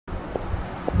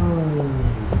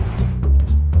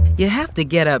You have to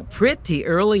get up pretty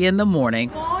early in the morning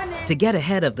to get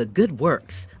ahead of the good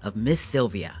works of Miss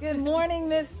Sylvia. Good morning,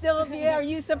 Miss Sylvia. Are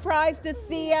you surprised to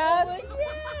see us?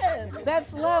 Yes.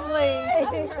 That's lovely.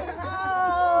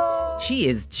 Oh. She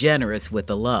is generous with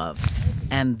the love,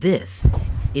 and this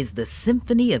is the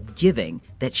symphony of giving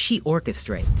that she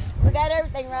orchestrates. We got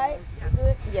everything, right?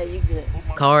 Good? Yeah, you good.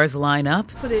 Cars line up,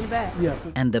 Put it back. Yeah.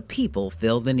 and the people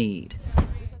fill the need.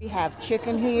 We have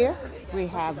chicken here. We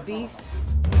have beef.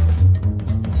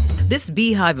 This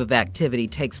beehive of activity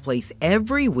takes place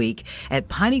every week at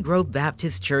Piney Grove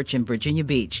Baptist Church in Virginia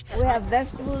Beach, We have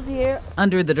vegetables here.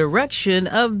 under the direction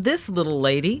of this little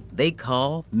lady they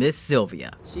call Miss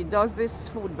Sylvia. She does this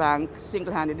food bank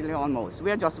single-handedly almost.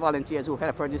 We are just volunteers who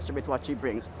help her distribute what she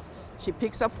brings. She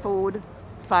picks up food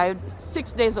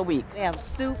 5-6 days a week. We have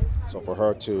soup. So for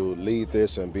her to lead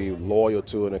this and be loyal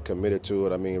to it and committed to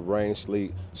it, I mean, rain,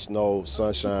 sleet, snow,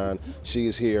 sunshine,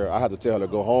 she's here. I have to tell her to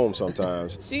go home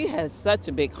sometimes. She has such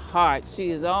a big heart. She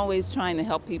is always trying to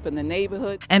help people in the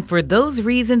neighborhood. And for those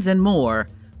reasons and more,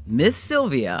 Miss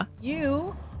Sylvia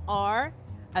You are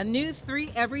a News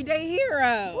 3 Everyday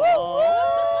Hero.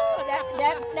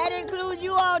 That includes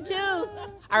you all too.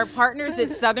 Our partners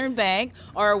at Southern Bank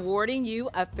are awarding you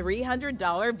a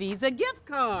 $300 Visa gift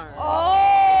card.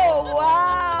 Oh,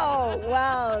 wow.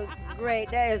 Wow.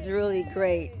 Great. That is really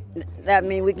great. That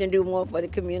means we can do more for the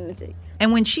community.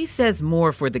 And when she says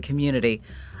more for the community,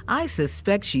 I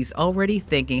suspect she's already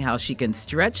thinking how she can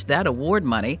stretch that award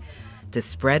money to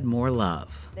spread more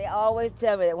love. They always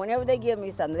tell me that whenever they give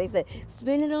me something, they say,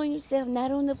 spend it on yourself,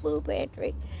 not on the food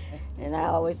pantry. And I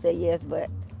always say yes, but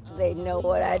they know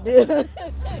what I do.